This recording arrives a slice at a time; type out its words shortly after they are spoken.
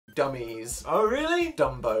dummies. Oh, really?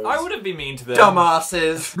 Dumbos. I wouldn't be mean to them.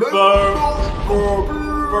 Dumbasses.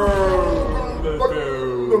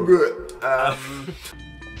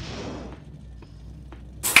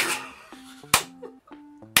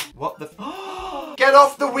 What the Get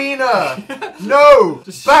off the wiener! No!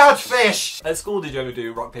 Bad fish! At school, did you ever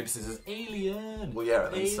do rock, paper, scissors? Alien! Well, yeah,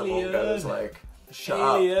 and then someone goes like, shut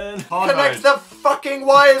up. Connect the fucking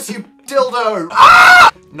wires, you dildo!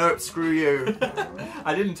 Ah! Nope, screw you.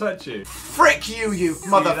 I didn't touch you. Frick you, you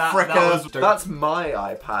mother fricker! that was- That's my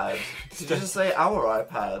iPad. Did you just say our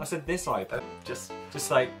iPad? I said this iPad. Just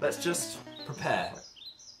like, let's just prepare.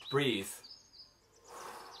 Breathe.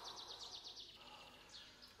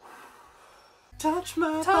 touch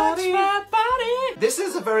my body. This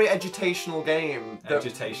is a very edutational game.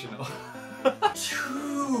 Edutational.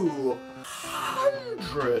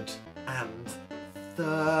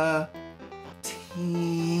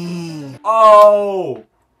 213. Oh!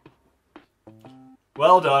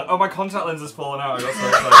 Well done. Oh, my contact lens has fallen out. I got so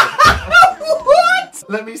excited. What?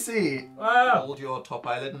 Let me see. Ah. Hold your top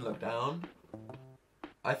eyelid and look down.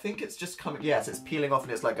 I think it's just coming. Yes, it's peeling off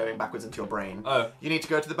and it's like going backwards into your brain. Oh. You need to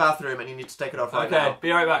go to the bathroom and you need to take it off right now. Okay,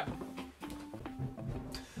 be right back.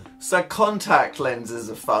 So contact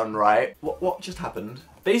lenses are fun, right? What just happened?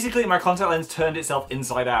 Basically, my contact lens turned itself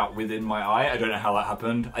inside out within my eye. I don't know how that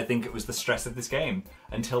happened. I think it was the stress of this game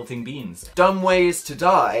and tilting beans. Dumb ways to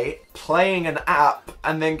die, playing an app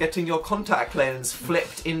and then getting your contact lens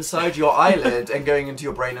flipped inside your eyelid and going into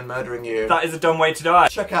your brain and murdering you. That is a dumb way to die.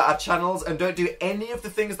 Check out our channels and don't do any of the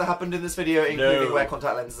things that happened in this video, including wear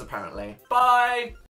contact lenses apparently. Bye!